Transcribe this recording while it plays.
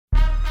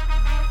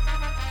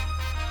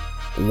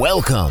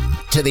Welcome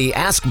to the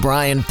Ask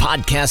Brian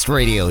podcast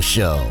radio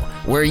show,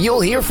 where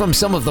you'll hear from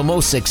some of the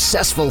most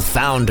successful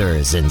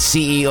founders and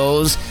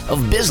CEOs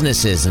of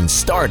businesses and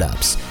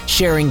startups,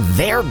 sharing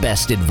their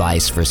best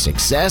advice for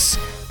success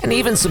and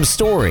even some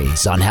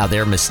stories on how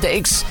their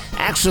mistakes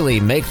actually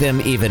make them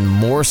even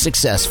more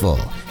successful.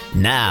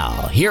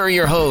 Now, here are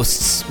your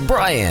hosts,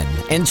 Brian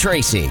and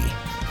Tracy.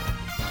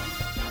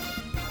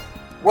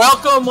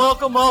 Welcome. You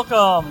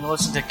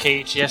listen to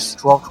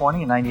KHS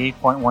 1220 and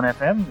 98.1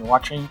 FM. You're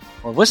watching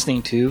or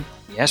listening to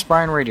the Ask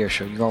Brian radio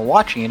show. You're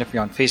watching it if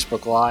you're on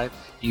Facebook Live,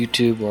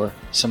 YouTube, or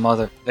some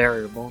other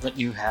variable that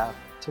you have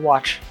to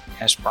watch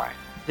Ask Brian.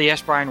 The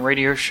Ask Brian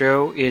radio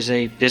show is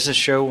a business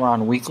show. We're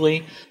on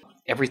weekly,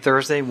 every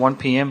Thursday, 1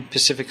 p.m.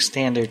 Pacific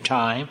Standard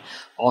Time.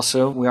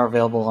 Also, we are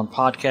available on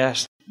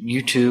podcast,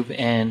 YouTube,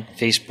 and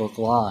Facebook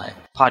Live.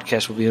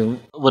 Podcast will be a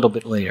little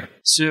bit later.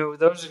 So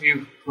those of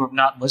you who have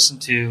not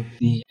listened to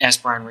the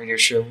Ask Brian radio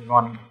show, we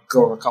want to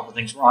go over a couple of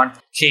things. We're on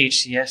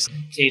KHCS.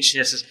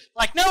 KHCS is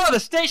like no other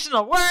station in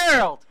the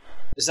world.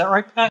 Is that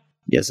right, Pat?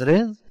 Yes, it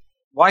is.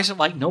 Why is it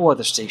like no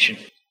other station?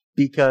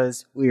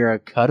 Because we are a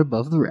cut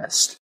above the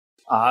rest.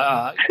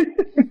 Are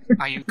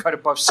you cut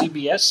above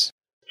CBS?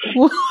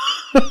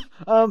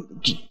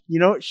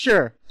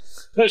 Sure.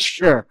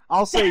 Sure.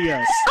 I'll say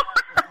yes.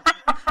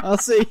 I'll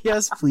say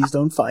yes. Please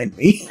don't find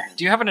me.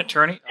 Do you have an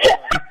attorney?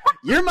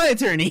 You're my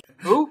attorney.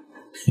 Who?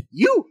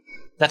 You.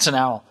 That's an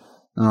owl.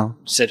 Oh.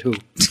 Said who?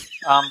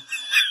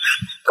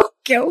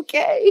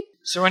 Okay.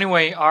 So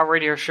anyway, our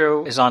radio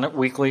show is on it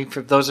weekly.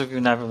 For those of you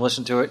who never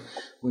listened to it,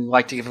 we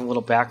like to give a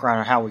little background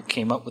on how we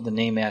came up with the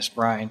name Ask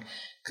Brian.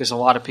 Because a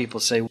lot of people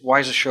say, why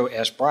is the show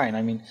Ask Brian?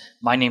 I mean,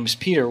 my name is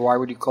Peter. Why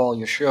would you call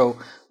your show,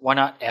 why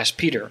not Ask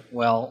Peter?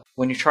 Well,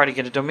 when you try to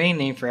get a domain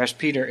name for Ask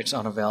Peter, it's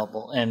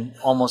unavailable. And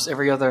almost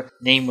every other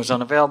name was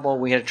unavailable.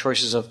 We had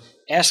choices of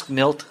Ask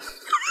Milt,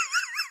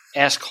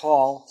 Ask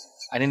Hall.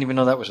 I didn't even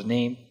know that was a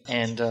name.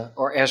 And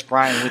or Ask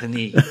Brian with an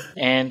E.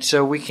 And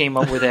so we came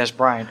up with Ask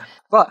Brian.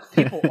 But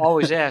people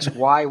always ask,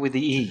 why with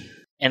the E?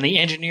 And the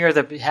engineer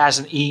that has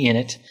an E in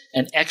it,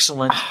 and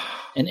excellent,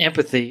 and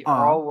empathy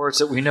are all words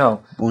that we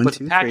know. But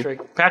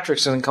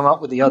Patrick's going to come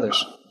up with the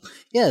others.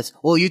 Yes.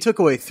 Well, you took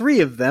away 3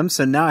 of them,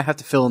 so now I have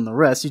to fill in the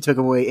rest. You took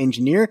away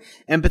engineer,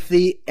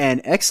 empathy,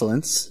 and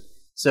excellence.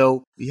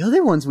 So the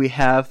other ones we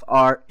have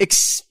are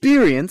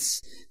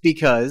experience,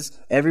 because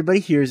everybody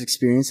here is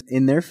experienced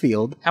in their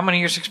field. How many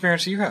years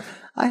experience do you have?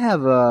 I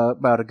have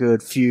about a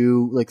good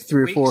few, like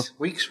 3 or 4.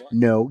 Weeks? What?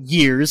 No,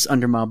 years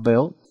under my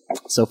belt.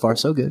 So far,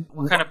 so good.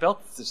 What kind of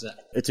belt is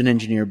that? It's an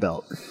engineer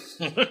belt.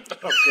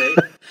 Okay.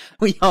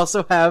 We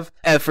also have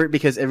effort,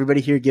 because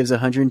everybody here gives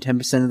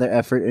 110% of their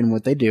effort in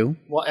what they do.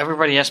 Well,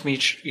 everybody asks me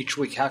each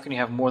week, how can you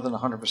have more than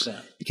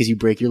 100%? Because you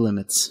break your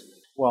limits.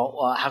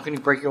 Well, how can you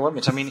break your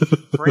limits? I mean,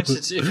 for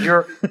instance, if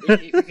you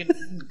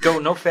can go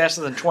no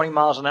faster than 20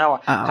 miles an hour,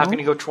 how can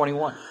you go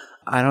 21?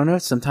 I don't know.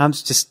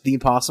 Sometimes just the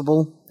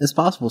impossible is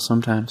possible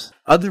sometimes.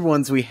 Other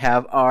ones we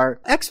have are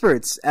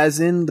experts, as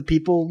in the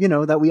people,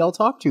 that we all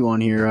talk to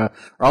on here are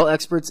all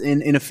experts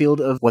in a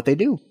field of what they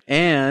do.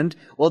 And,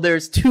 well,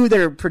 there's 2 that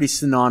are pretty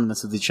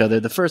synonymous with each other.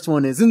 The first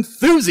one is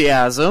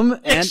enthusiasm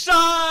and... Excitement!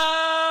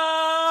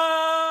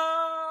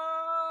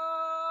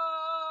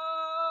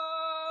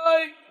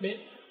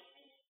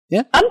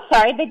 Yeah? I'm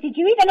sorry, but did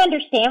you even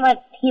understand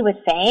what he was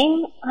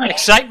saying?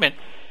 Excitement!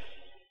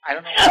 I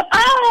don't know.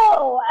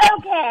 Oh,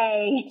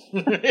 okay.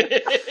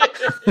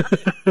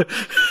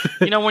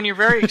 When you're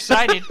very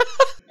excited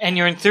and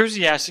you're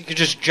enthusiastic, you're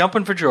just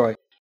jumping for joy.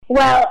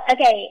 Well,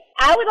 okay.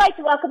 I would like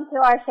to welcome to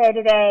our show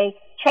today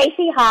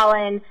Tracy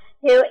Holland,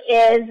 who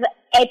is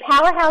a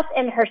powerhouse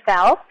in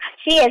herself.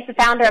 She is the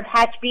founder of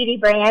Hatch Beauty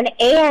brand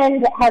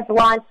and has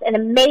launched an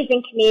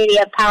amazing community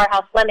of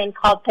powerhouse women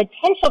called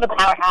Potential to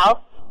Powerhouse.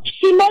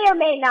 She may or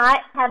may not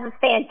have a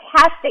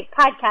fantastic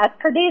podcast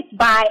produced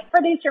by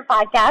Producer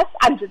Podcast,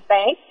 I'm just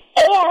saying,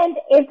 and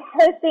is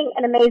hosting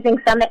an amazing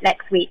summit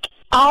next week,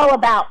 all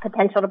about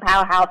Potential to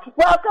Powerhouse.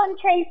 Welcome,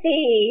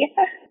 Tracy.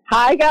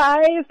 Hi,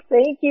 guys.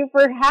 Thank you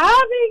for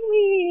having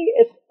me.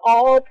 It's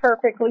all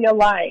perfectly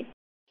aligned.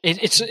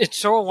 It's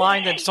so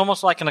aligned that it's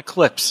almost like an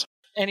eclipse.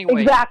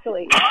 Anyway.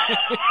 Exactly.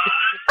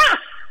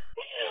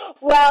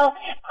 Well,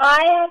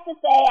 I have to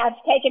say I've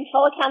taken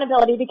full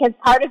accountability, because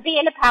part of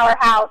being a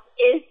powerhouse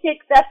is to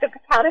accept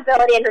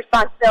accountability and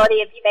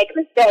responsibility if you make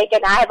a mistake,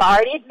 and I have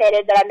already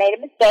admitted that I made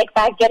a mistake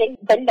by getting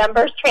the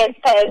numbers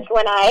transposed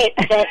when I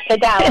sent the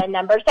dial-in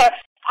number. So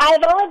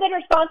I've only been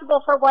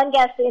responsible for one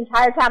guest the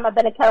entire time I've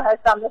been a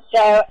co-host on this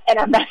show, and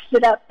I messed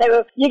it up.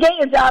 So you get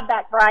your job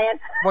back, Brian.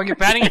 Well, you're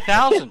batting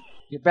 1,000.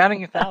 You're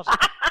batting 1,000.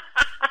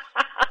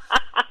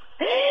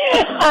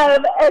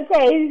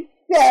 Okay.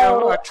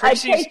 So,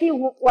 Tracy,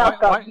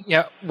 welcome.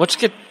 Let's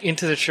get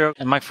into the show.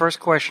 And my first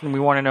question we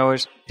want to know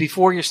is,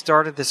 before you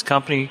started this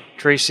company,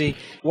 Tracy,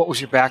 what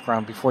was your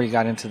background before you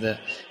got into the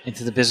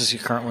business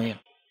you're currently in?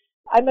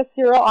 I'm a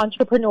serial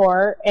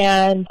entrepreneur,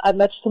 and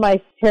much to my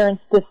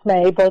parents'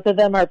 dismay, both of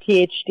them are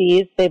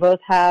PhDs. They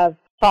both have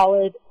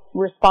solid,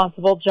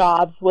 responsible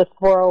jobs with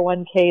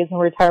 401ks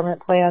and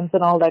retirement plans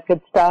and all that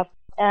good stuff.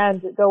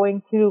 And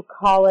going to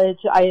college,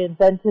 I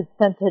invented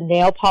scented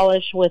nail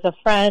polish with a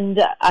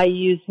friend. I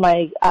used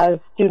my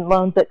student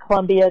loans at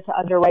Columbia to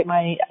underwrite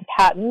my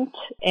patent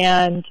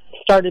and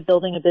started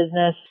building a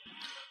business.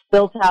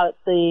 Built out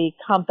the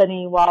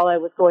company while I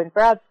was going to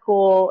grad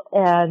school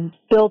and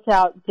built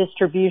out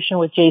distribution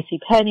with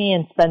JCPenney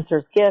and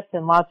Spencer's Gift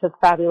and lots of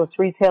fabulous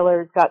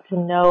retailers. Got to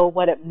know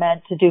what it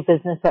meant to do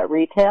business at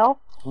retail.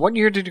 What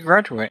year did you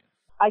graduate?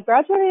 I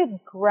graduated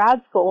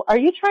grad school. Are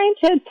you trying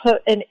to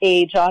put an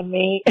age on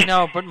me?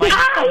 No, but no.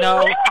 That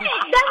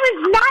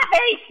was not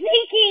very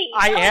sneaky.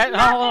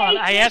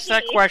 I asked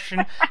that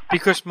question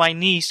because my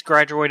niece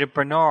graduated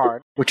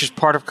Bernard, which is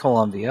part of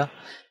Columbia.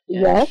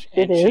 Yes,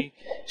 it is.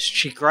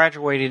 She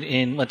graduated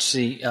in,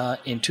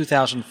 in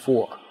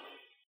 2004.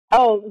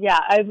 Oh, yeah.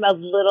 I'm a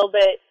little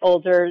bit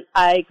older.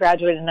 I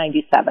graduated in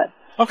 97.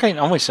 Okay,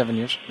 only 7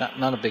 years.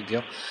 Not a big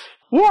deal.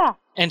 Yeah.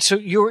 And so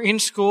you were in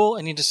school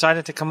and you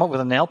decided to come up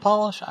with a nail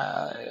polish?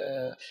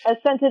 A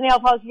scented nail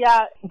polish,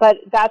 yeah. But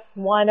that's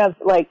one of,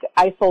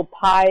 I sold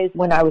pies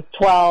when I was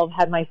 12,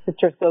 had my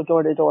sisters go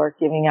door to door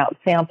giving out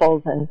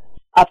samples and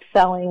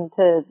upselling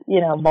to,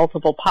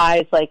 multiple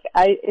pies.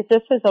 It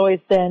just has always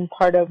been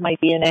part of my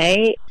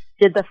DNA.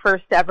 Did the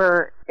first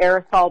ever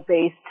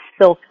aerosol-based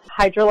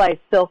hydrolyzed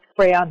silk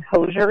spray-on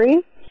hosiery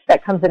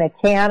that comes in a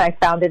can. I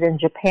found it in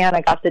Japan.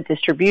 I got the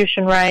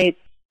distribution rights.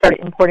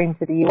 Started importing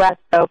to the U.S.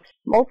 So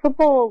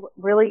multiple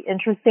really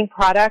interesting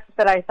products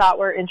that I thought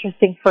were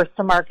interesting first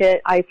to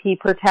market, IP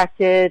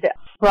protected,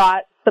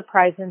 brought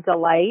surprise and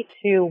delight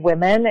to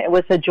women. It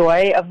was a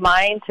joy of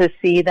mine to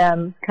see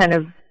them kind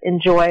of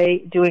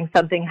enjoy doing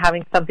something,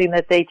 having something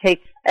that they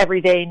take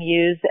every day and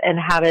use and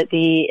have it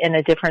be in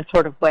a different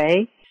sort of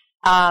way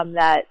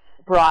that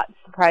brought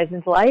surprise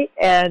and delight.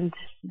 And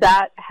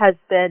that has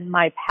been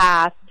my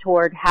path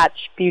toward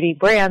Hatch Beauty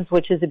Brands,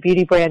 which is a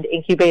beauty brand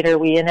incubator.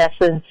 We, in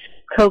essence,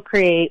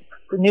 co-create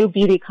new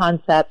beauty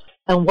concepts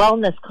and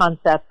wellness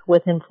concepts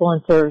with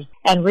influencers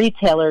and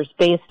retailers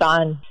based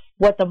on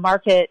what the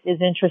market is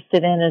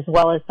interested in, as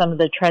well as some of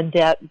the trend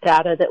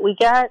data that we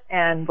get,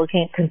 and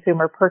looking at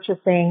consumer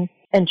purchasing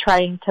and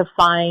trying to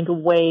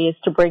find ways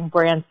to bring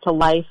brands to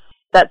life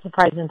that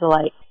surprise and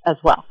delight as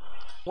well.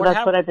 So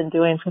that's what I've been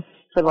doing for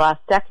the last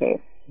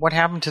decade. What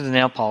happened to the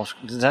nail polish?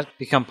 Did that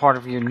become part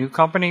of your new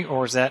company,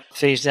 or is that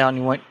phased out and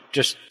you went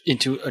just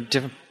into a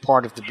different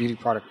part of the beauty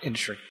product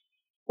industry?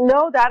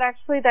 No, that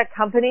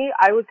company,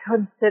 I would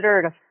consider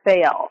it a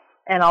fail.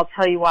 And I'll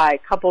tell you why. A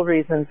couple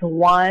reasons.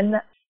 One,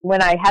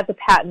 when I had the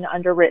patent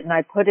underwritten,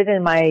 I put it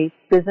in my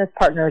business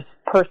partner's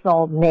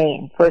personal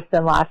name, first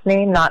and last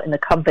name, not in the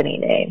company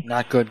name.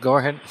 Not good. Go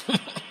ahead.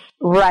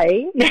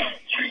 Right.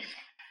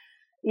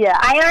 Yeah.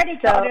 I already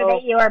told her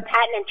that you were a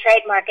patent and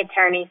trademark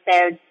attorney,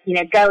 so,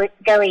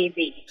 go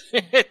easy.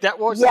 That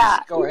was easy.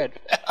 Go ahead.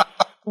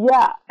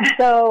 Yeah.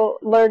 So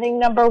learning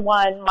number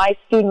one, my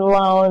student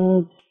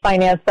loans,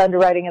 finance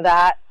underwriting of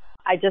that.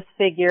 I just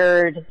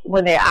figured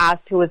when they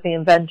asked who was the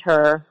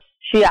inventor,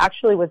 she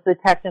actually was the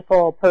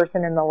technical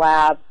person in the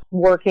lab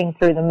working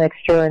through the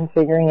mixture and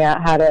figuring out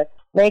how to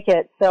make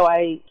it. So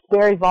I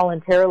very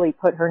voluntarily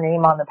put her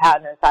name on the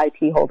patent as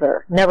IP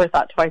holder. Never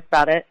thought twice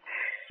about it.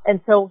 And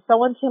so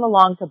someone came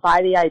along to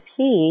buy the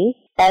IP,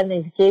 and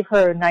they gave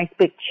her a nice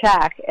big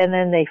check, and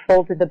then they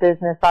folded the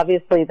business.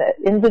 Obviously, the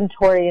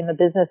inventory in the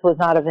business was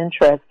not of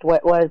interest.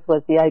 What was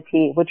the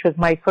IP, which was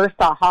my first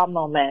aha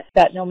moment,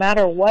 that no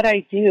matter what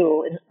I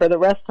do for the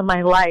rest of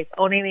my life,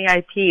 owning the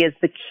IP is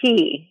the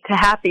key to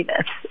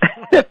happiness.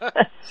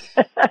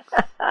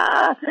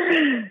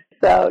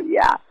 So,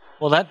 yeah.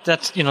 Well,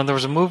 that's there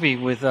was a movie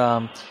with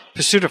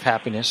Pursuit of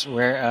Happiness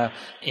where,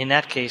 in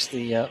that case,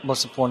 the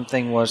most important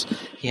thing was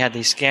he had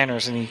these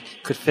scanners and he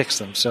could fix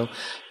them. So,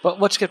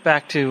 but let's get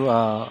back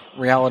to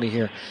reality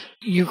here.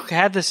 You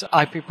had this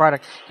IP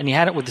product and you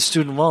had it with the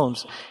student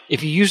loans.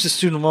 If you used the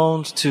student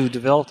loans to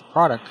develop the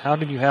product, how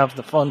did you have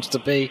the funds to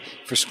pay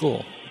for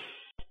school?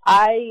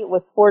 I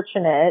was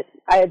fortunate.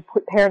 I had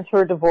parents who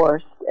were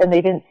divorced and they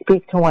didn't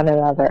speak to one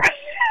another.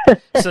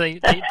 So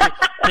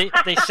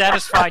they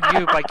satisfied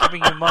you by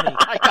giving you money.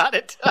 I got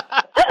it.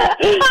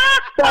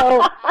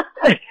 So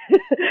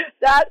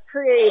that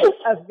creates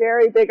a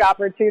very big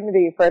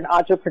opportunity for an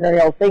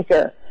entrepreneurial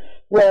thinker,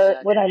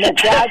 where when I'm at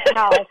Dad's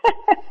house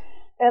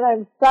and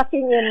I'm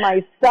sucking in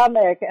my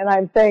stomach and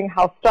I'm saying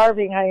how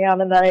starving I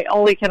am and that I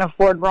only can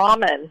afford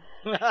ramen,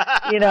 and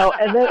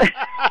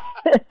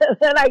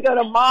then I go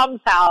to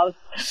Mom's house.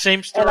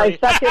 Same story. And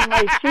I suck in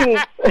my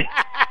cheeks.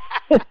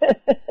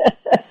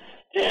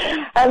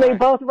 And they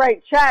both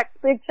write checks,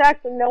 big checks,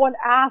 and no one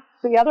asks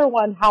the other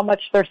one how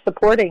much they're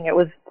supporting. It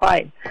was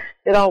fine.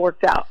 It all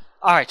worked out.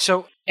 All right.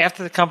 So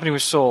after the company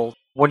was sold,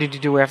 what did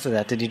you do after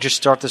that? Did you just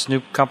start this new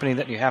company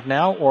that you have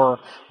now, or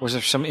was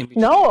there some in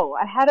between? No,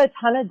 I had a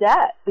ton of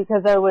debt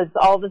because I was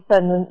all of a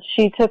sudden,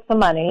 she took the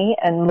money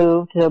and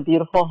moved to a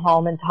beautiful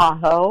home in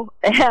Tahoe.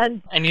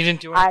 And you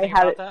didn't do anything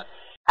about that?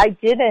 I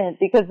didn't,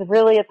 because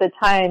really at the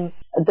time,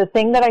 the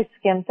thing that I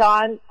skimped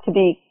on, to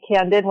be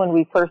candid, when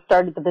we first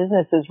started the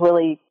business is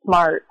really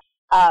smart.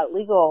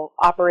 Legal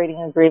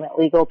operating agreement,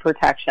 legal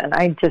protection.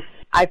 I just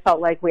I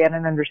felt like we had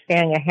an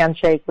understanding, a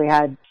handshake. We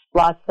had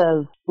lots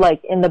of,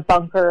 like, in the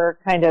bunker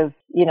kind of,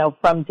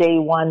 from day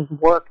one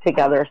work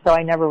together. So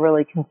I never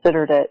really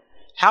considered it.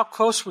 How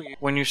close were you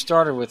when you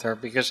started with her?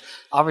 Because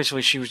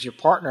obviously she was your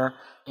partner.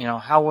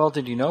 How well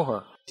did you know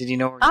her? Did you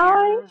know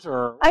her years?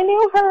 Or I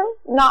knew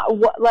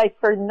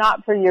her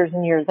not for years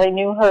and years. I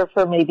knew her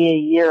for maybe a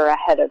year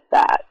ahead of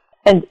that.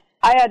 And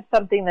I had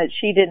something that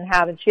she didn't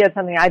have, and she had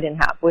something I didn't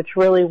have, which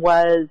really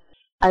was,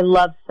 I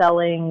loved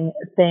selling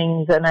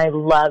things, and I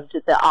loved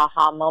the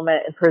aha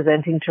moment and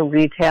presenting to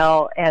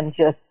retail and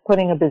just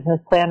putting a business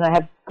plan. I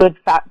have good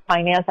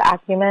finance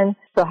acumen,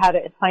 so how to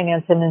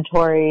finance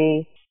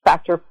inventory,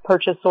 factor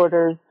purchase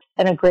orders,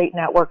 and a great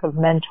network of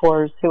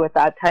mentors who at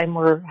that time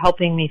were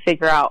helping me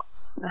figure out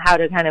how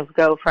to kind of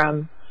go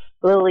from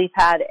lily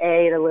pad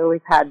A to lily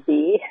pad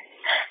B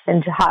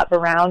and to hop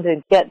around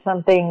and get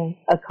something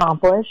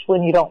accomplished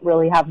when you don't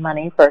really have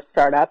money for a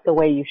startup the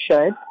way you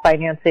should,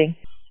 financing.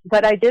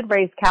 But I did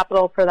raise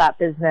capital for that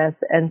business,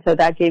 and so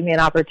that gave me an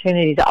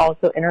opportunity to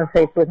also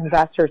interface with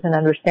investors and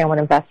understand what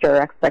investor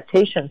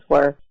expectations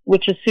were,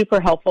 which is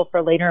super helpful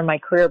for later in my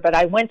career. But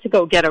I went to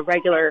go get a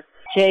regular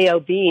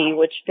JOB,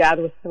 which Dad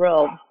was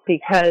thrilled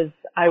because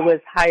I was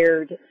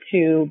hired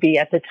to be,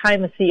 at the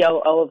time, a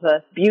COO of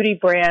a beauty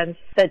brand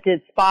that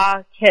did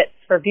spa kits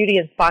for beauty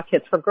and spa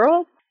kits for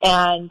girls.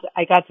 And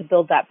I got to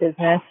build that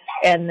business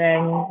and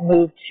then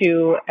moved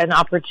to an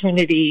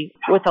opportunity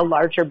with a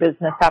larger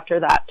business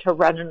after that to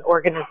run an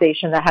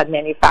organization that had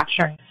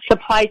manufacturing,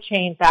 supply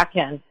chain back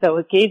end. So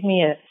it gave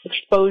me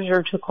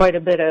exposure to quite a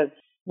bit of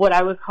what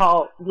I would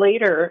call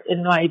later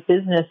in my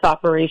business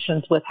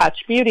operations with Hatch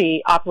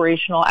Beauty,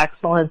 operational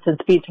excellence and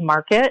speed to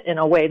market in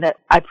a way that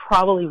I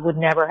probably would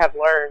never have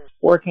learned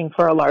working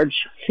for a large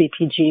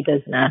CPG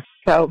business.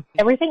 So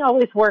everything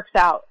always works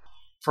out.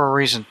 For a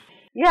reason.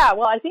 Yeah,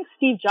 well, I think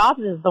Steve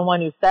Jobs is the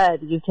one who said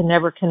you can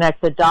never connect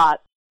the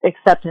dots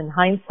except in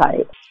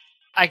hindsight.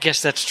 I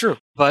guess that's true.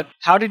 But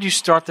how did you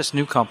start this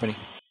new company?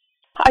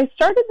 I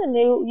started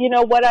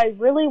what I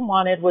really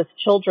wanted was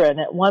children.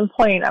 At one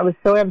point, I was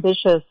so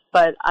ambitious,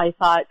 but I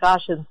thought,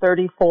 gosh, I'm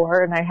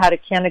 34, and I had a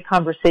candid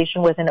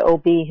conversation with an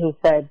OB who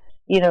said,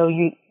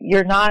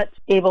 you're not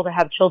able to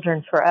have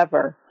children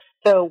forever.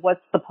 So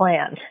what's the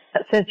plan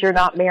since you're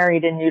not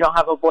married and you don't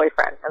have a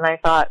boyfriend? And I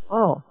thought,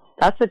 oh,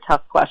 that's a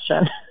tough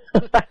question.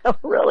 I don't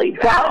really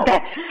know.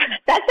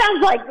 That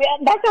sounds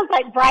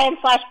like Brian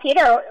 /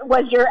 Peter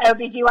was your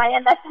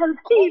OBGYN. That sounds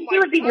he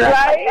would be direct.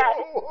 Right?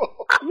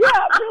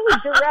 Yeah, really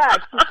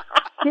direct.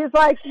 He's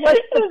like, what's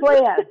the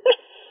plan?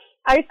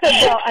 I said,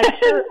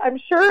 well, I'm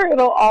sure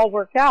it'll all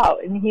work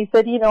out. And he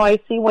said, I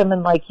see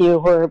women like you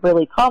who are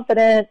really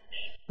confident,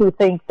 who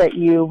think that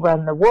you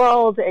run the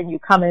world, and you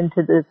come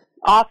into this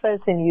office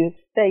and you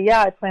say,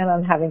 yeah, I plan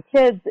on having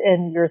kids,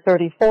 and you're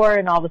 34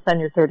 and all of a sudden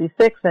you're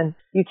 36 and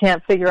you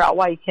can't figure out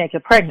why you can't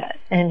get pregnant.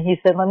 And he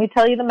said, let me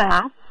tell you the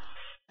math.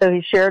 So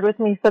he shared with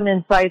me some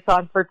insights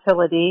on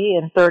fertility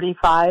and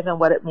 35 and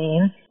what it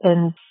means.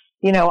 And,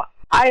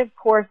 I, of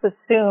course,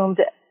 assumed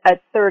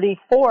at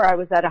 34 I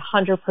was at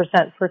 100%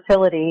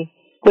 fertility,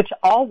 which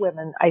all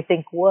women, I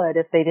think, would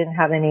if they didn't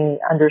have any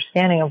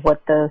understanding of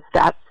what the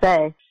stats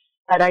say.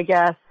 But I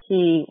guess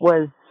he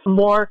was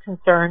more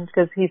concerned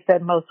because he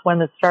said most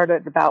women start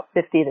at about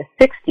 50 to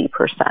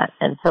 60%.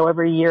 And so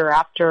every year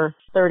after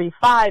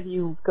 35,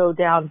 you go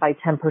down by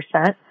 10%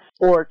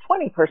 or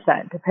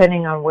 20%,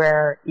 depending on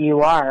where you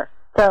are.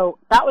 So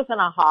that was an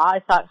aha. I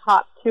thought,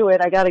 hop to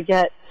it. I got to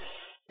get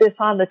this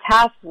on the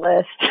task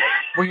list.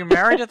 Were you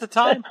married at the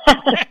time?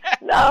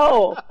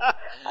 No,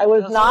 I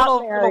was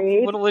not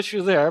married. Little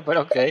issue there, but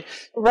okay.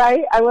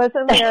 Right. I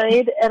wasn't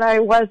married and I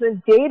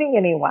wasn't dating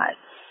anyone,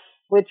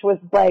 which was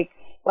like,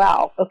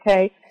 wow,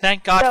 okay.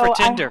 Thank God for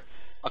Tinder.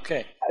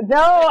 Okay. No,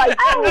 I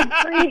was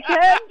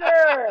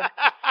pre-Tinder.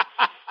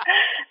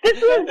 This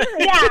was,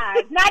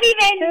 not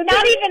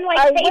even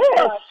like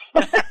Facebook.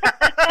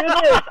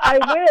 Goodness, I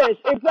wish.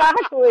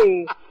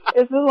 Exactly.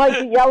 This is like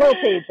the Yellow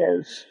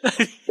Pages.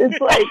 It's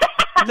like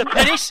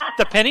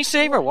the penny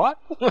saver. What?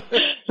 The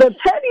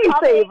penny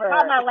saver.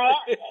 Call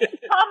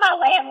my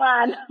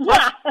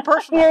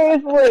landline.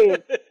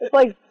 Seriously, it's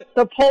like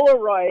the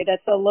Polaroid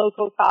at the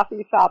local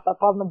coffee shop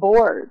up on the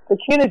board, the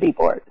community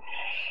board.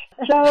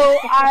 So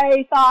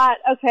I thought,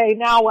 okay,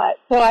 now what?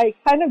 So I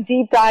kind of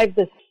deep dived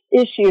this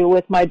issue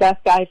with my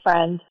best guy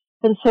friend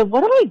and said,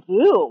 what do I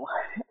do?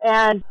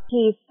 And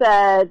he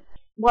said,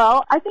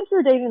 well, I think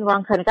you're dating the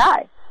wrong kind of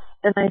guy.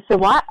 And I said,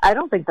 what? I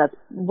don't think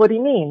what do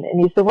you mean? And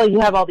he said, well,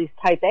 you have all these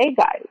type A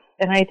guys.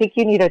 And I think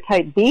you need a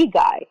type B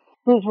guy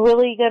who's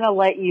really going to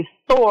let you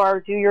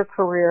soar, do your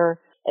career,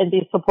 and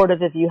be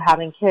supportive of you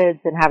having kids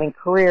and having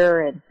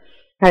career and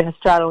kind of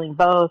straddling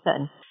both.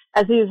 And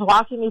as he was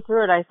walking me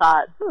through it, I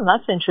thought,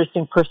 that's an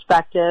interesting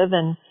perspective.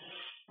 And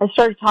I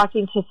started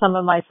talking to some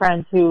of my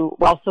friends who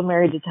were also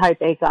married to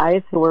type A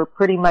guys who were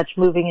pretty much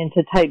moving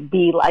into type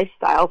B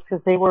lifestyles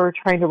because they were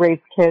trying to raise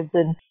kids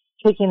and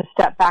taking a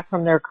step back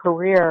from their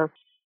career.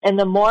 And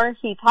the more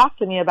he talked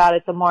to me about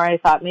it, the more I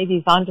thought maybe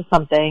he's onto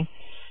something.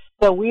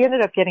 So we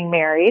ended up getting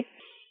married.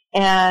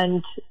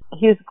 And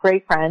he was a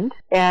great friend,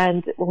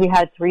 and we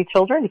had 3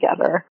 children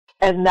together.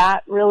 And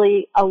that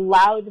really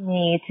allowed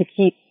me to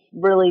keep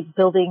really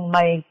building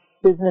my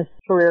business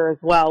career as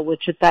well,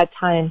 which at that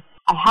time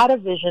I had a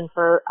vision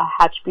for a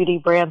Hatch Beauty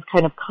Brands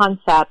kind of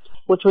concept,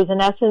 which was in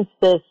essence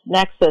this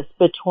nexus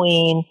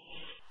between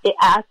it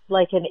acts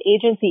like an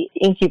agency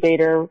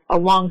incubator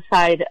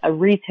alongside a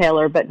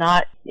retailer, but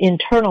not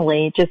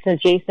internally, just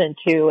adjacent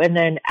to, and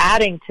then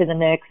adding to the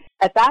mix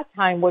at that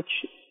time, which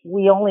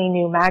we only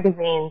knew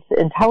magazines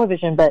and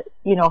television, but,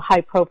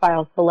 high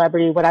profile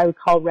celebrity, what I would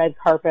call red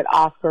carpet,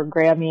 Oscar,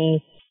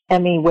 Grammy,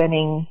 Emmy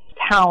winning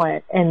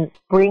talent, and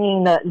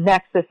bringing the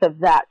nexus of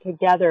that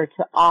together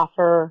to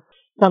offer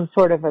some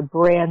sort of a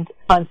brand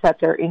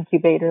concept or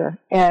incubator.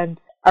 And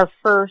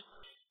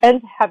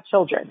have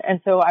children.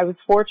 And so I was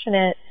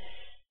fortunate,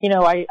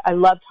 I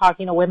love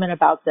talking to women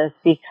about this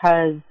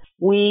because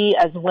we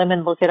as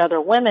women look at other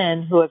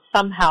women who have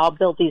somehow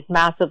built these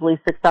massively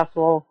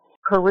successful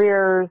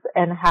careers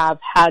and have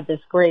had this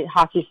great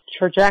hockey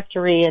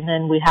trajectory, and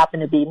then we happen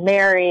to be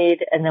married,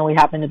 and then we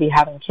happen to be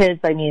having kids.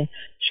 I mean,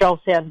 Sheryl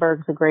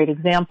Sandberg's a great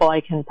example.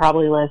 I can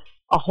probably list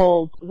a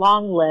whole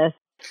long list.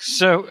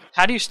 So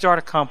how do you start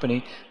a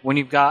company when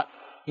you've got,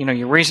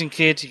 you're raising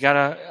kids, you got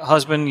a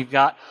husband, you've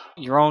got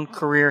your own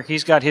career,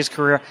 he's got his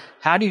career.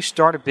 How do you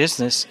start a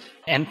business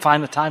and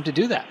find the time to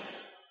do that?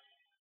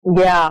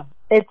 Yeah,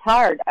 it's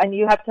hard. And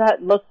you have to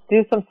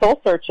do some soul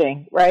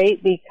searching,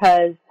 right?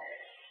 Because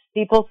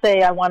people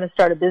say, I want to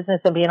start a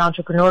business and be an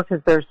entrepreneur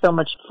because there's so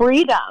much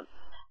freedom.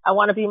 I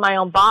want to be my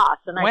own boss.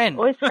 And I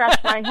always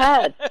scratch my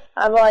head.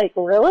 I'm like,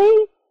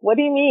 really? What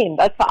do you mean?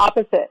 That's the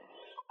opposite.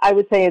 I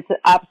would say it's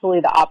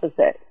absolutely the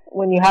opposite.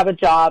 When you have a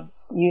job,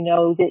 you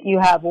know that you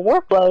have a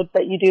workload,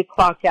 but you do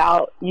clock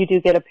out. You do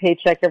get a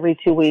paycheck every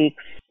 2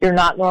 weeks. You're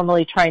not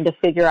normally trying to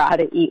figure out how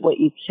to eat what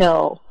you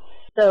kill.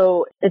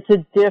 So it's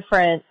a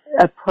different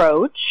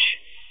approach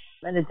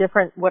and a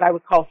different, what I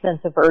would call,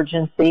 sense of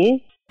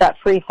urgency. That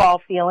free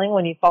fall feeling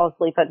when you fall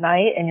asleep at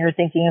night and you're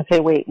thinking, okay,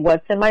 wait,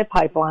 what's in my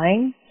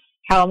pipeline?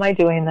 How am I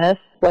doing this?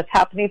 What's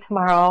happening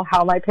tomorrow?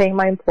 How am I paying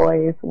my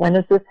employees? When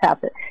does this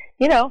happen?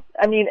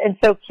 And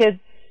so kids,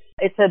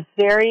 it's a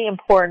very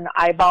important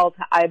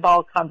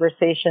eyeball-to-eyeball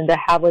conversation to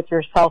have with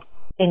yourself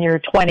in your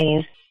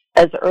 20s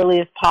as early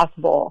as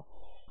possible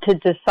to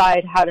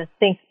decide how to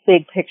think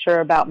big picture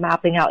about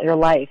mapping out your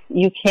life.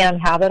 You can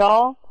have it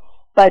all,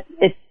 but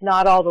it's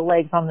not all the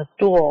legs on the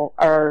stool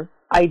are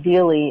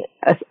ideally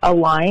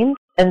aligned.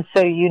 And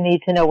so you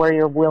need to know where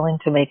you're willing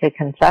to make a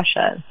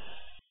concession.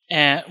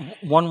 And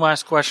one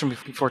last question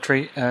before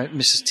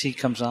Mrs. T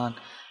comes on.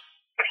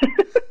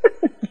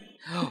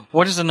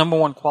 What is the number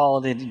one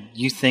quality that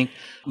you think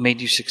made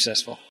you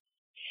successful?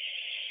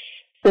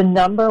 The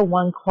number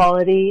one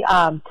quality,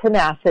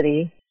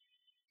 tenacity.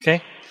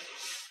 Okay.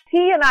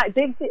 T and I,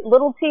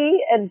 little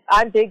T, and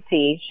I'm big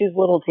T. She's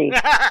little T.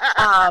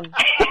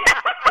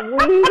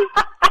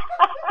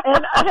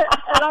 And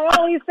I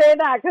only say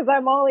that because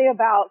I'm only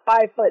about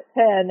 5'10",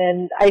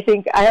 and I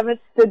think I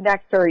haven't stood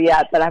next to her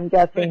yet, but I'm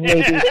guessing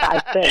maybe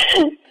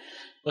 5'6".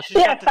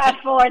 Yeah,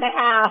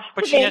 5'4.5".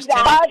 But she has 10.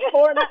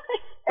 5'4.5".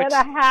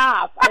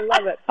 I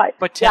love it.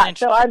 But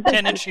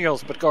 10-inch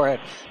heels. But go ahead.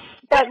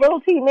 That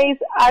little T, Mace,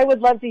 I would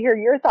love to hear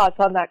your thoughts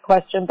on that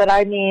question. But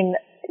I mean,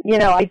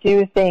 I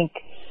do think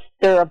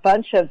there are a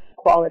bunch of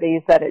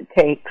qualities that it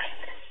takes.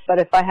 But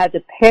if I had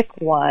to pick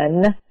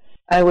one,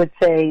 I would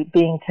say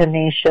being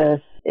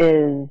tenacious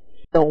is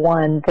the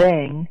one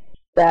thing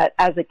that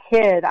as a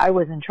kid, I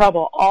was in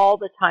trouble all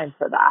the time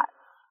for that.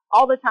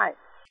 All the time.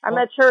 I'm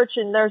at church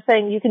and they're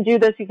saying, you can do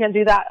this, you can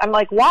do that. I'm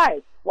like,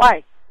 why?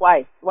 I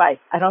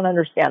don't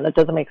understand. That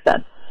doesn't make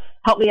sense.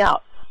 Help me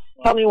out.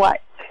 Tell me why.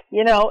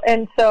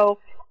 And so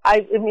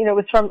it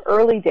was from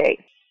early days,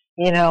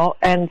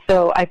 and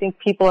so I think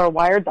people are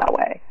wired that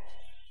way.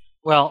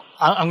 Well,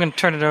 I'm going to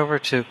turn it over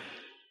to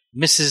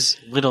Mrs.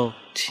 Little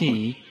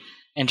T.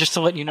 And just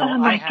to let you know,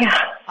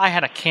 I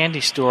had a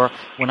candy store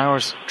when I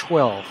was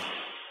 12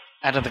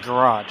 out of the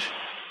garage.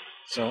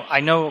 So I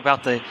know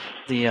about the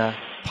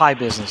pie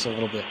business a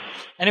little bit.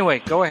 Anyway,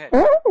 go ahead.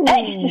 Well,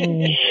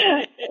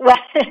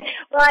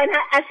 and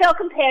I feel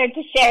compelled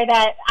to share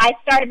that I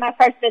started my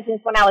first business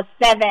when I was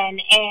 7,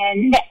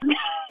 and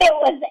it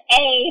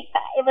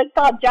was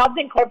called Jobs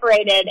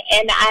Incorporated,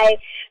 and I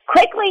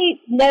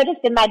quickly noticed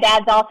in my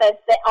dad's office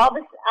that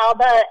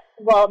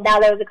now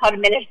they were called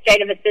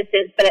administrative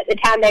assistants, but at the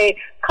time they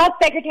called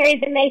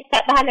secretaries, and they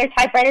sat behind their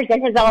typewriters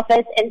in his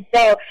office. And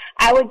so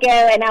I would go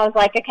and I was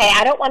like, okay,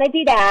 I don't want to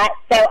do that.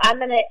 So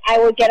I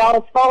would get all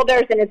his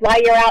folders and his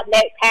while you're out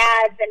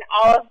notepads and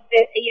all of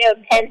the,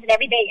 pens and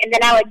everything. And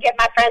then I would get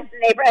my friends in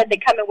the neighborhood to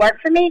come and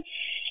work for me.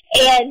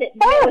 And it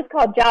was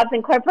called Jobs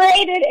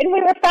Incorporated, and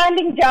we were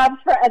finding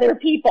jobs for other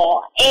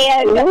people.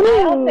 And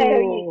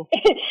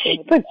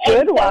it's a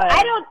good one.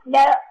 I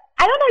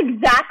don't know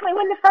exactly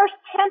when the first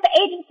temp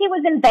agency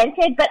was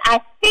invented, but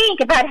I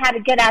think if I'd had a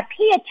good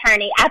IP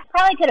attorney, I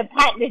probably could have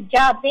patented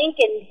Jobs Inc.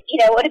 and,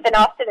 would have been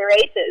off to the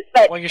races.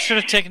 But well, you should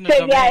have taken the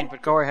domain,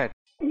 but go ahead.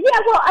 Yeah,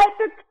 well, at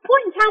the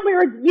point in time we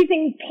were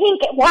using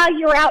pink while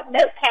you were out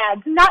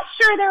notepads. Not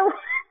sure there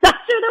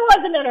was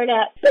an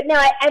internet. But no,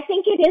 I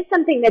think it is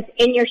something that's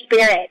in your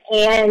spirit.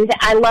 And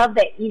I love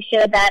that you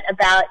shared that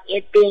about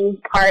it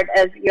being part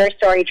of your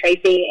story,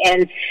 Tracy.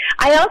 And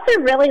I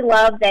also really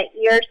love that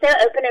you're so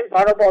open and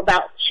vulnerable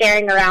about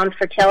sharing around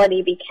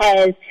fertility,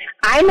 because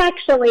I'm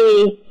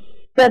actually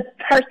the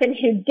person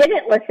who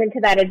didn't listen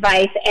to that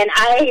advice, and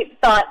I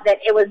thought that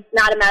it was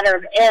not a matter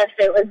of if,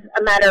 it was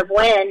a matter of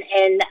when,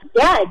 and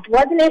yeah, I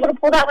wasn't able to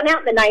pull that one out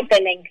in the ninth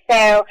inning.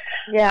 So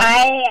yeah.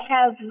 I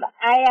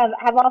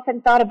have often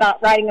thought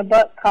about writing a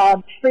book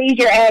called Freeze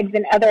Your Eggs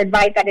and Other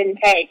Advice I Didn't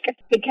Take,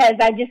 because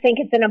I just think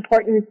it's an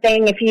important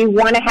thing. If you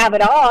want to have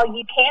it all,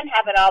 you can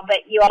have it all,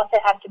 but you also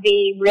have to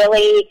be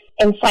really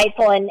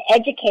insightful and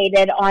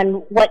educated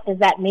on what does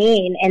that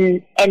mean,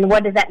 and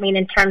what does that mean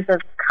in terms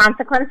of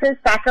consequences,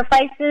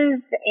 sacrifices.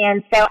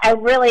 And so I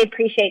really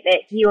appreciate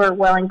that you are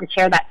willing to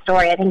share that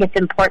story. I think it's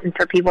important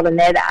for people to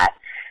know that.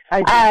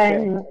 I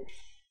do.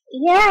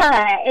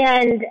 Yeah,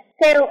 and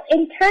so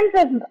in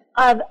terms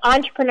of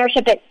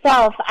entrepreneurship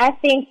itself, I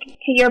think,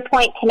 to your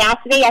point,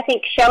 tenacity, I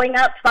think showing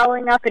up,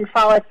 following up, and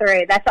follow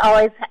through. That's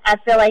always, I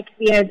feel like,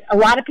 a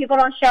lot of people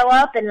don't show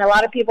up, and a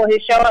lot of people who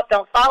show up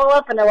don't follow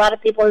up, and a lot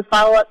of people who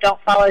follow up don't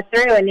follow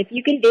through. And if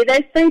you can do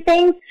those three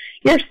things,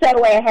 you're so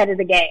way ahead of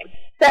the game.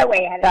 So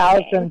way ahead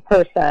of the game.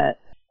 1,000%.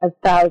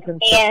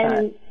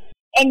 1,000%.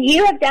 And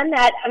you have done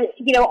that,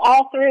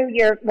 all through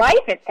your life,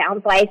 it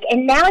sounds like.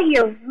 And now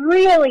you're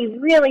really,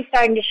 really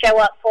starting to show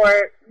up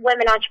for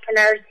women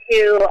entrepreneurs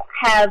who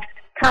have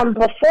come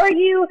before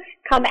you,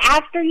 come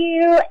after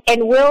you,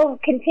 and will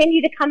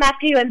continue to come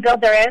after you and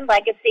build their own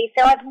legacy.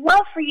 So I'd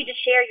love for you to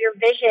share your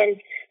vision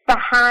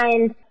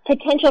behind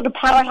Potential to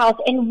Powerhouse.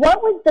 And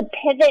what was the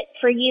pivot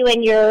for you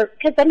in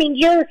because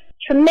you're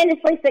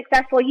tremendously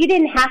successful. You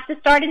didn't have to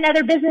start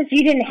another business.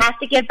 You didn't have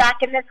to give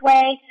back in this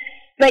way.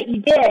 But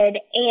you did,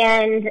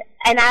 and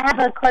I have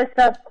a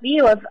close-up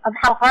view of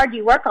how hard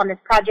you work on this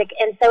project.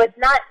 And so it's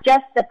not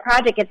just the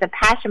project, it's a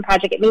passion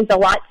project. It means a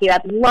lot to you.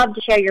 I'd love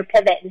to share your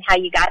pivot and how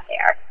you got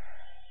there.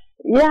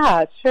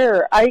 Yeah,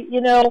 sure. I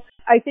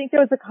think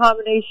there was a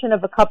combination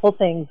of a couple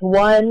things.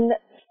 One,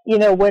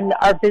 when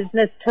our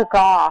business took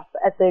off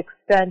at the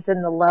extent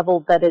and the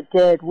level that it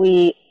did,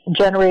 we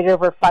generated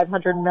over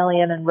 $500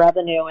 million in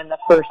revenue in the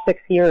first 6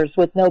 years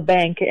with no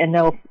bank and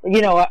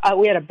we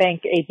had a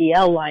bank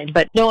ABL line,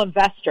 but no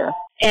investor.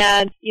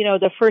 And,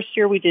 the first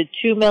year we did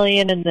 $2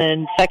 million, and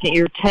then second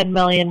year $10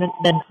 million, and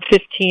then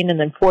 15, and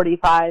then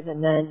 45,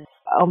 and then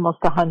almost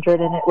 100,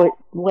 and it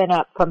went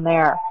up from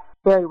there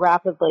very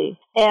rapidly.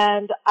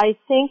 And I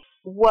think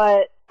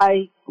what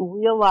I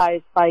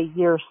realized by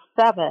year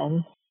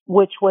 7,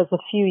 which was a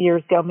few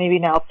years ago, maybe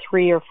now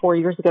 3 or 4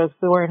 years ago, so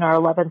we were in our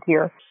 11th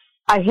year,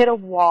 I hit a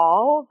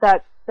wall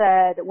that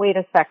said, wait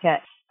a second,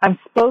 I'm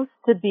supposed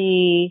to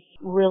be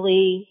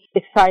really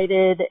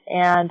excited,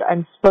 and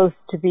I'm supposed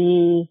to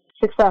be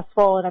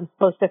successful, and I'm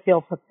supposed to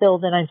feel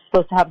fulfilled, and I'm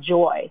supposed to have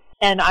joy.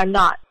 And I'm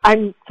not.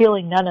 I'm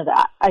feeling none of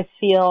that. I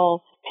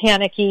feel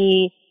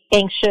panicky,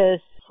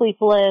 anxious,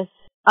 sleepless,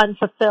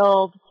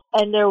 unfulfilled.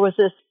 And there was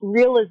this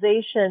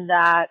realization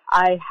that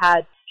I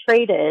had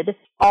traded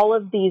all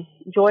of these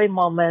joy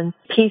moments,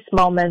 peace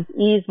moments,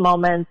 ease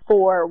moments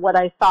for what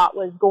I thought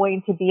was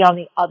going to be on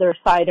the other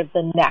side of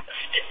the next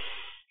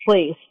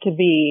place to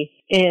be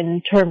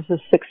in terms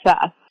of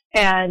success.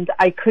 And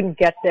I couldn't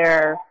get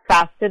there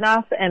fast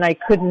enough, and I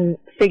couldn't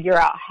figure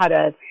out how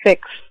to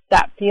fix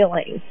that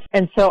feeling.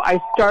 And so I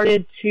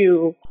started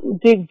to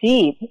dig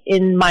deep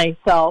in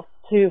myself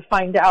to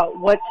find out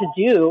what to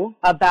do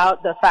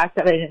about the fact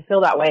that I didn't feel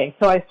that way.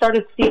 So I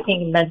started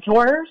seeking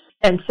mentors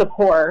and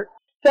support.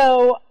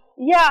 So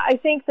yeah, I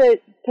think that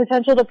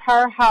Potential to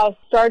Powerhouse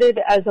started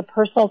as a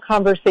personal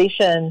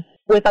conversation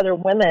with other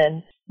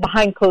women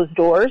behind closed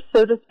doors,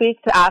 so to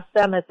speak, to ask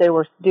them if they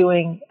were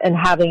doing and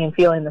having and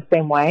feeling the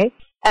same way.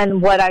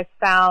 And what I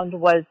found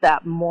was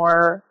that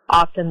more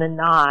often than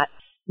not,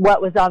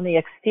 what was on the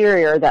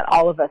exterior that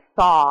all of us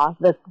saw,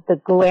 the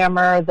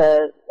glamour,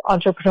 the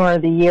entrepreneur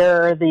of the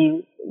year,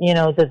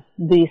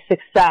 the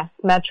success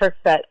metrics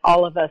that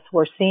all of us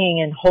were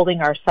seeing and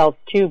holding ourselves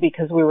to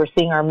because we were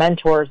seeing our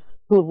mentors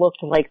who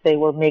looked like they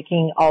were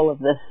making all of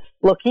this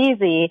look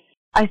easy,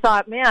 I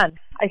thought, man,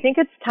 I think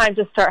it's time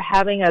to start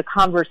having a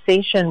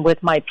conversation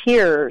with my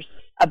peers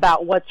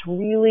about what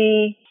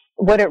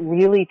it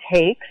really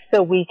takes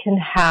so we can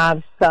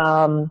have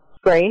some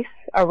grace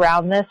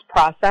around this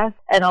process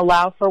and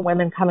allow for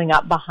women coming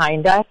up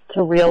behind us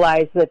to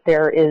realize that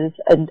there is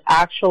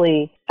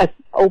actually an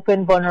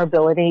open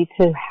vulnerability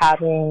to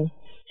having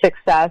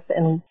success,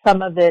 and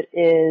some of it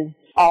is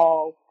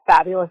all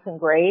fabulous and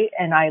great,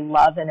 and I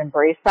love and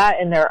embrace that.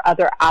 And there are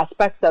other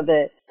aspects of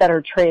it that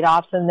are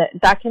trade-offs, and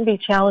that can be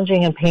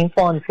challenging and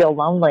painful and feel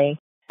lonely.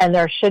 And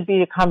there should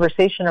be a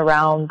conversation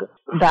around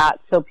that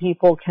so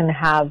people can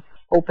have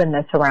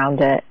openness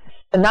around it.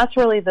 And that's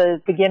really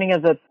the beginning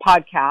of the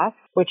podcast,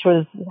 which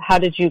was how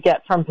did you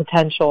get from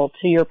potential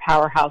to your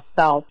powerhouse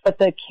self? But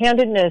the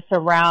candidness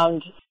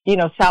around,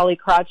 Sally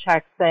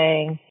Krawcheck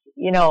saying,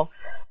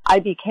 I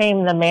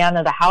became the man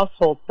of the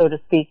household, so to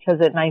speak,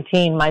 because at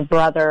 19, my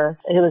brother,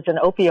 he was an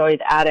opioid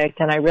addict,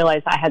 and I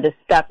realized I had to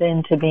step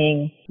into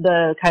being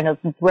the kind of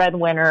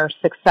breadwinner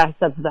success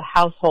of the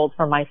household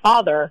for my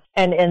father,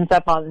 and ends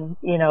up on,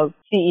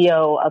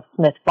 CEO of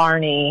Smith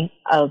Barney,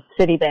 of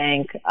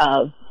Citibank,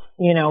 of,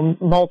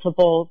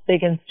 multiple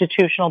big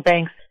institutional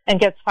banks, and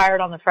gets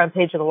fired on the front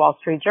page of the Wall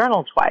Street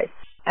Journal twice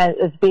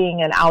as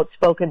being an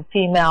outspoken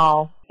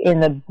female in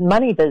the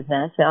money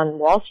business on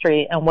Wall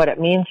Street, and what it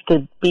means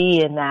to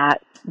be in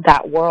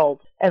that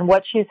world and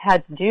what she's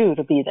had to do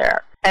to be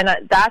there. And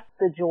that's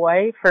the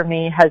joy for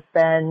me, has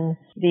been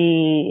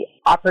the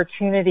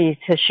opportunity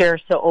to share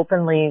so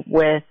openly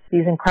with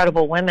these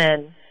incredible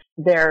women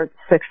their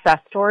success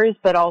stories,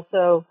 but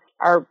also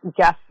our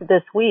guest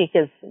this week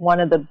is one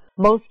of the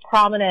most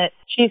prominent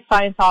chief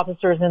science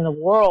officers in the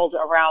world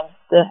around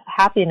the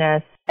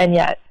happiness, and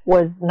yet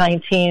was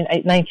 19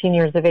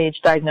 years of age,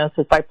 diagnosed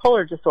with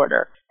bipolar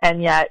disorder,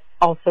 and yet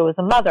also is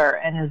a mother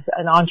and is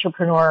an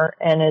entrepreneur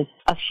and is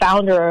a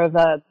founder of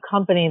a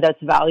company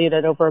that's valued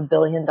at over $1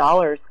 billion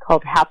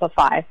called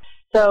Happify.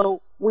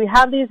 So we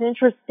have these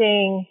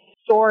interesting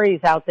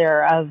stories out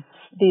there of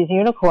these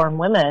unicorn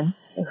women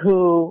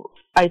who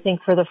I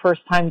think for the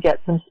first time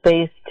get some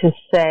space to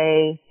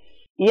say,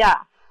 yeah,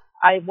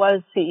 I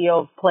was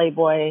CEO of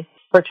Playboy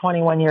for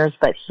 21 years,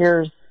 but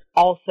here's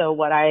also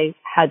what I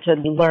had to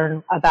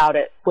learn about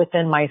it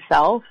within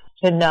myself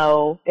to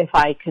know if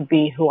I could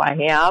be who I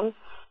am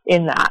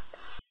in that.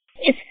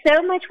 It's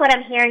so much what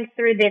I'm hearing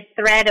through this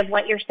thread of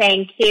what you're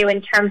saying, too,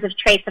 in terms of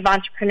traits of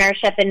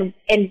entrepreneurship and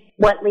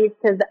what leads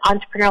to the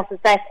entrepreneurial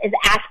success is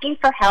asking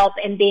for help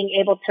and being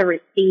able to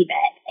receive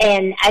it.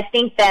 And I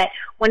think that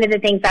one of the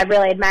things I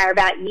really admire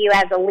about you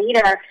as a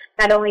leader,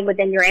 not only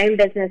within your own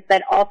business,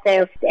 but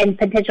also in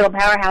Potential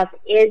Powerhouse,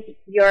 is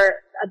your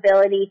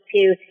ability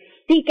to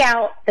seek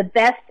out the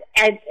best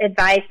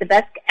advice, the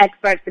best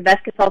experts, the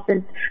best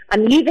consultants.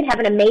 You even have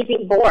an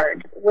amazing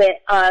board with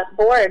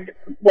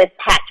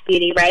Patch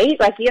Beauty, right?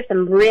 Like you have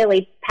some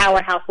really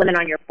powerhouse women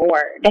on your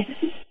board.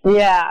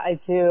 Yeah, I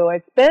do.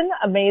 It's been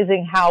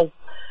amazing how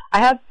I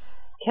have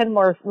Ken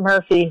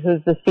Murphy,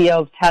 who's the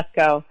CEO of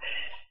Tesco,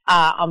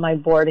 on my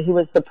board. He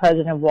was the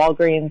president of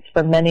Walgreens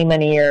for many,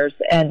 many years,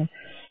 and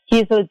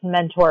he's a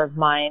mentor of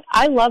mine.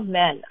 I love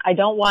men. I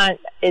don't want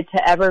it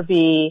to ever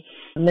be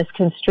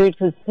misconstrued,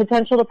 because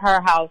Potential to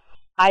Powerhouse,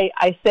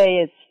 I say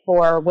it's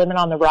for women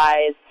on the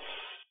rise,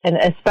 and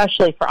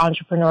especially for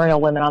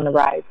entrepreneurial women on the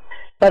rise,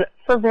 but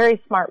for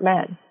very smart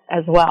men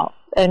as well.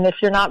 And if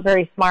you're not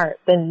very smart,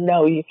 then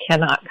no, you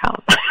cannot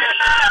come.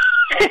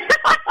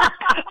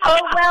 Oh,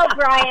 well,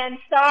 Brian,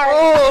 sorry.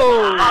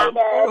 Oh.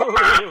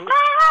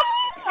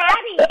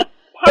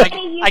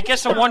 Patty, I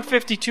guess a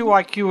 152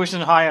 IQ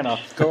isn't high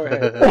enough. Go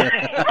ahead.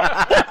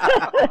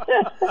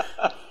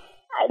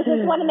 I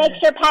just want to make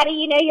sure, Patty,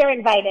 you know you're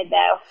invited,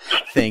 though.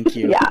 Thank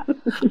you. Yeah.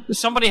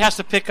 Somebody has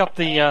to pick up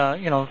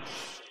the,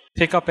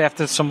 pick up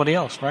after somebody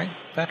else, right,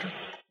 Patrick?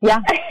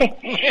 Yeah.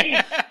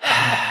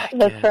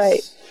 That's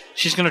right.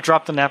 She's going to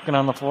drop the napkin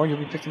on the floor. You'll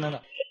be picking that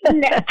up.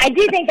 No, I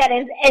do think that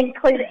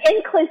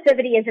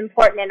inclusivity is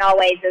important in all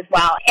ways as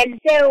well. And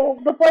so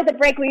before the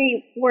break,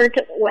 we were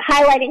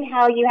highlighting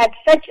how you had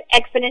such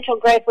exponential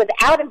growth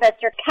without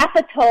investor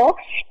capital,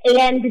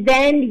 and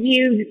then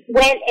you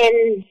went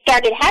and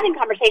started having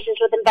conversations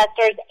with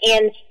investors,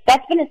 and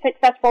that's been a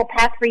successful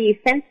path for you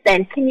since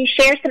then. Can you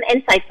share some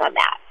insights on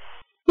that?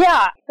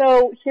 Yeah.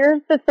 So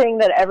here's the thing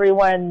that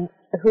everyone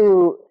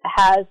who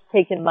has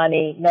taken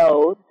money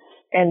knows,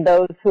 and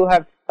those who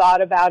have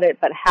thought about it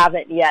but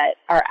haven't yet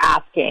are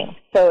asking.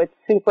 So it's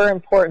super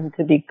important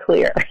to be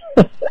clear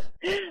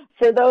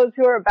for those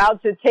who are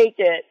about to take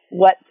it,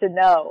 what to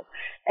know.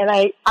 And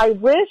I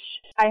wish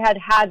I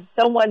had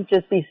someone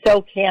just be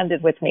so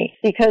candid with me,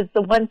 because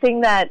the one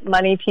thing that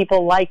money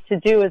people like to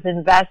do is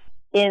invest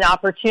in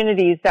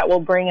opportunities that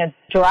will bring a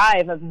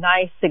drive of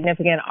nice,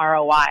 significant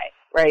ROI,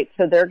 right?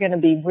 So they're going to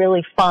be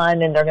really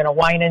fun, and they're going to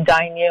wine and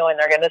dine you, and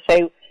they're going to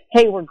say,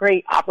 hey, we're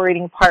great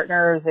operating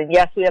partners, and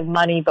yes, we have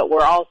money, but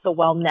we're also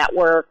well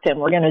networked, and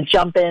we're going to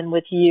jump in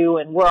with you,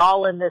 and we're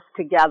all in this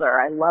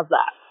together. I love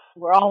that.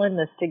 We're all in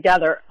this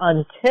together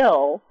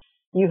until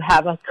you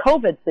have a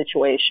COVID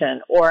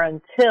situation, or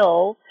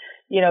until,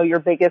 your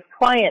biggest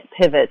client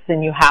pivots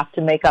and you have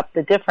to make up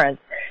the difference.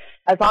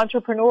 As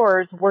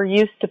entrepreneurs, we're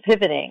used to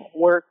pivoting.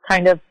 We're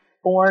kind of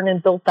born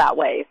and built that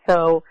way.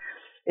 So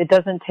it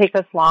doesn't take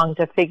us long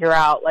to figure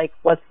out,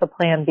 what's the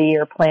plan B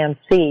or plan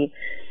C.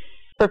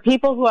 For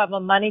people who have a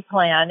money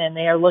plan and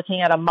they are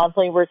looking at a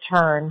monthly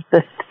return,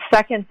 the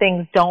second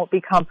things don't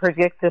become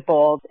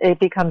predictable, it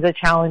becomes a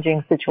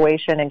challenging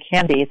situation, and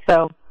can be.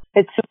 So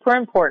it's super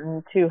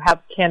important to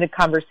have candid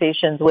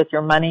conversations with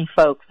your money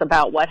folks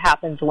about what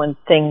happens when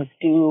things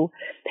do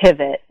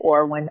pivot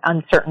or when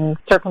uncertain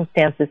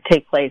circumstances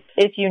take place.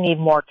 If you need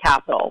more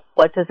capital,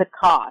 what does it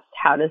cost?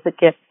 How does it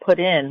get put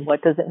in?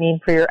 What does it mean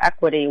for your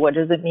equity? What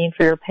does it mean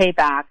for your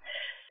payback?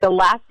 The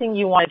last thing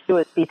you want to do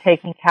is be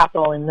taking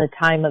capital in the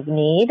time of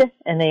need.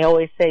 And they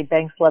always say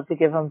banks love to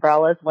give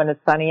umbrellas when it's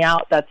sunny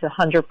out. That's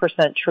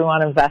 100% true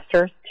on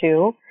investors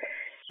too.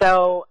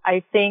 so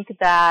I think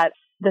that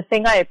the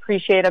thing I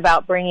appreciate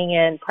about bringing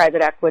in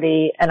private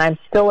equity, and I'm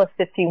still a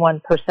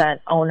 51%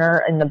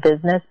 owner in the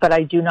business, but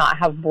I do not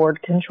have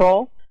board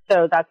control.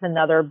 So that's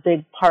another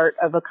big part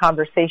of a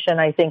conversation.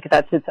 I think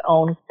that's its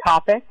own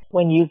topic.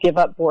 When you give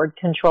up board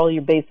control,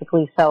 you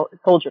basically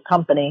sold your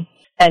company.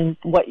 And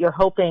what you're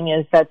hoping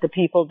is that the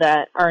people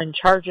that are in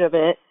charge of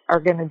it are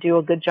going to do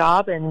a good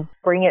job and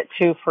bring it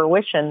to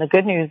fruition. The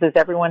good news is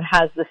everyone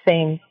has the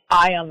same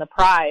eye on the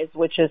prize,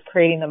 which is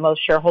creating the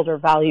most shareholder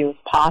value as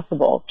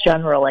possible,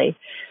 generally.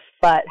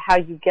 But how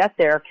you get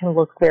there can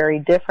look very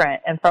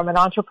different. And from an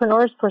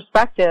entrepreneur's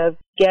perspective,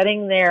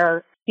 getting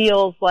there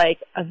feels like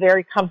a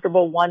very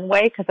comfortable one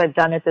way, because I've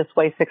done it this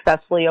way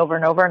successfully over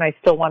and over, and I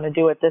still want to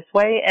do it this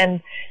way.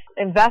 And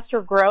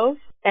investor growth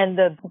and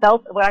the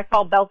what I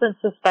call belt and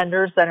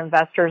suspenders that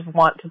investors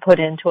want to put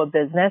into a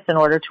business in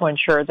order to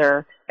ensure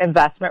their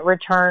investment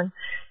return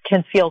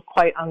can feel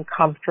quite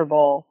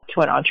uncomfortable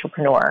to an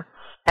entrepreneur.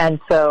 And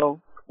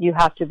so you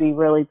have to be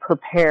really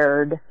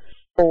prepared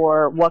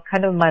for what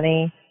kind of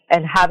money,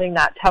 and having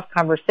that tough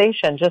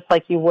conversation, just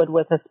like you would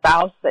with a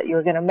spouse that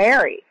you're going to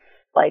marry.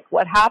 Like,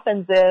 what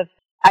happens if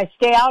I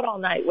stay out all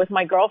night with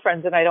my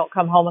girlfriends and I don't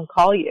come home and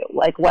call you?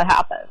 Like, what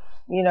happens?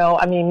 You know,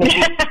 I mean,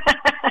 maybe,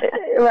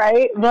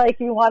 right? Like,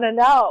 you want to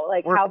know,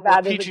 like, how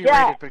bad does it get?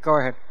 Rated, but go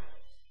ahead.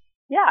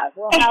 Yeah,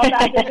 well, how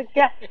bad does it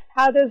get?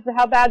 How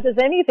bad does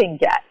anything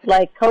get?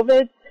 Like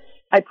COVID,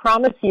 I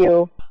promise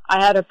you,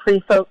 I had a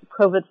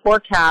pre-COVID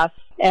forecast,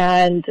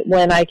 and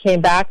when I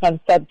came back on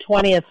Feb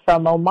 20th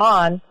from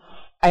Oman,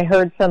 I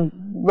heard some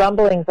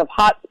rumblings of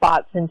hot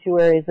spots in 2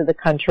 areas of the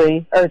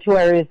country, or 2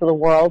 areas of the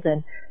world.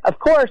 And of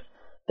course,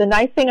 the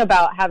nice thing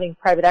about having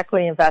private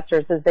equity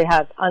investors is they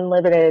have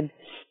unlimited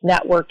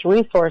networked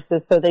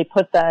resources. So they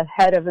put the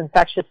head of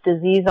infectious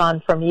disease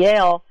on from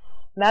Yale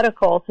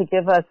Medical to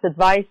give us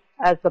advice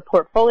as the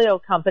portfolio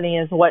company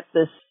as what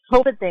this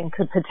COVID thing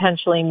could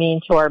potentially mean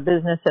to our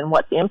business and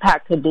what the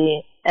impact could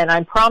be. And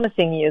I'm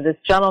promising you, this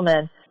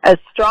gentleman, as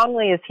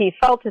strongly as he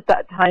felt at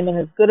that time and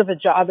as good of a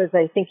job as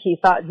I think he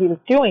thought he was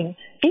doing,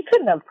 he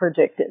couldn't have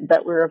predicted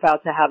that we were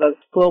about to have a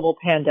global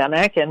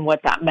pandemic and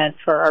what that meant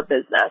for our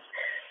business.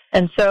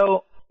 And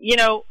so, you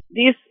know,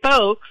 these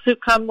folks who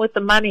come with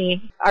the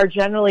money are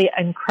generally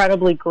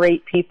incredibly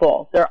great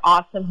people. They're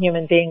awesome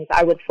human beings.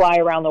 I would fly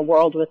around the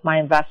world with my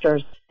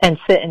investors and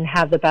sit and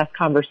have the best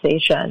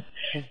conversations.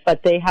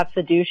 But they have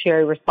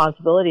fiduciary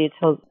responsibility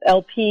to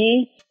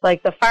LP,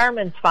 like the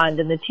Fireman's Fund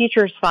and the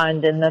Teachers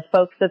Fund and the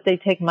folks that they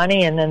take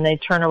money and then they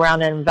turn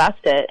around and invest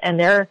it. And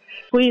they're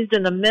squeezed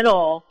in the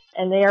middle,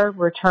 and their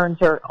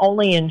returns are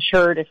only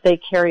insured if they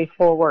carry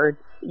forward,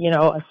 you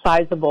know, a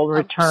sizable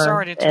return. I'm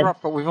sorry to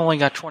interrupt, but we've only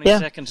got 20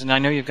 seconds, and I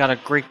know you've got a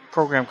great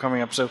program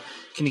coming up. So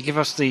can you give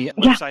us the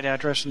website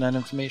address and that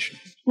information?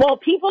 Well,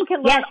 people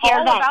can learn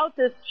all about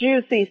this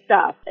juicy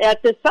stuff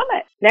at the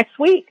summit next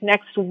week,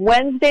 next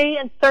Wednesday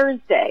and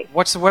Thursday.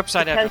 What's the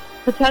website address?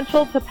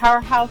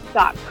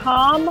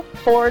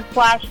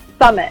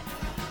 Potentialtopowerhouse.com/summit.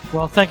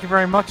 Well, thank you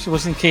very much. You're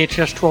listening to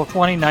KHS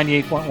 1220,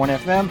 98.1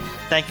 FM.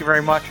 Thank you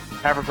very much.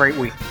 Have a great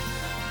week.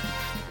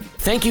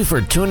 Thank you for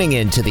tuning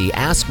in to the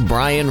Ask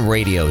Brian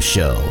radio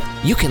show.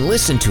 You can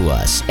listen to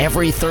us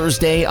every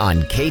Thursday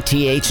on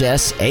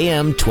KTHS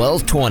AM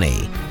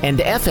 1220 and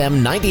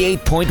FM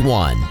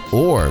 98.1,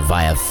 or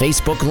via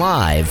Facebook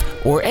Live,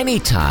 or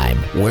anytime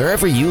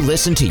wherever you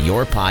listen to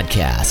your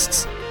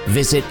podcasts.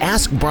 Visit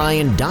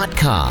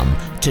AskBrian.com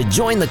to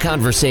join the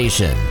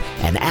conversation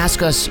and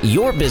ask us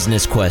your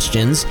business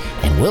questions,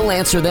 and we'll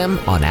answer them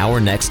on our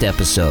next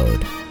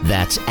episode.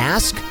 That's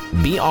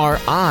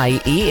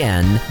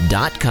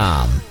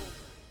AskBrien.com.